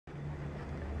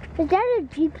Is that a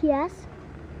GPS?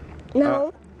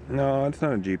 No. No, it's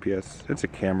not a GPS. It's a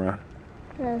camera.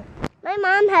 My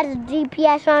mom has a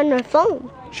GPS on her phone.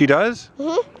 She does?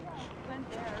 Mm-hmm.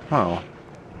 Oh.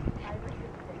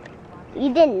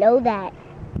 You didn't know that.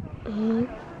 Mm-hmm.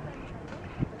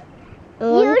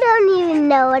 You don't even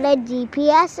know what a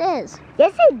GPS is.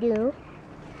 Yes, I do.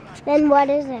 Then what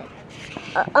is it?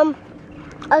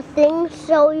 A thing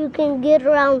so you can get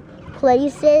around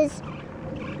places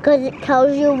because it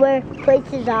tells you where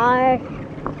places are.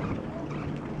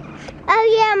 Oh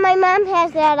yeah, my mom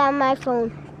has that on my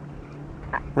phone.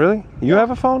 Really? You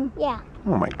have a phone? Yeah.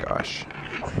 Oh my gosh.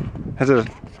 Is it a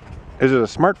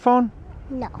smartphone?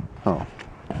 No. Oh.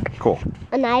 Cool.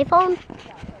 An iPhone?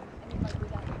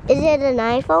 Is it an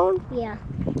iPhone? Yeah.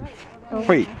 Oh.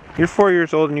 Wait, you're 4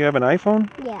 years old and you have an iPhone?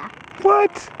 Yeah.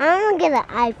 What? I'm gonna get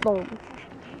an iPhone.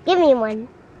 Give me one.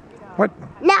 What?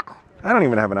 No. I don't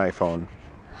even have an iPhone.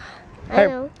 I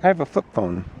know. I have a flip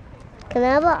phone. Can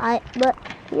I have but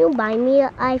can you buy me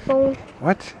an iPhone?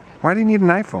 What? Why do you need an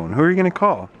iPhone? Who are you gonna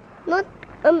call? Not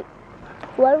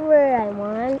whoever I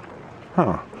want.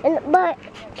 Huh. But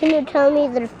can you tell me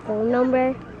their phone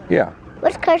number? Yeah.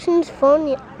 What's Carson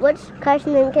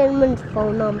and Cameron's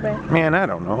phone number? Man, I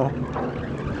don't know.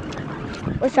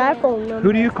 What's our phone number?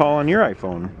 Who do you call on your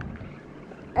iPhone?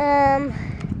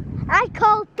 I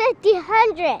call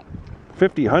 50-100.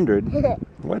 50-100?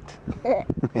 What?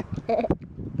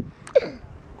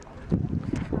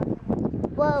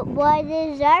 Well, what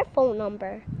is our phone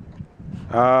number?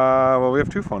 Well, we have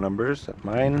two phone numbers,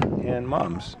 mine and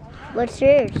Mom's. What's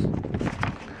yours?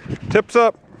 Tips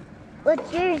up.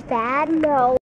 What's yours, Dad? No.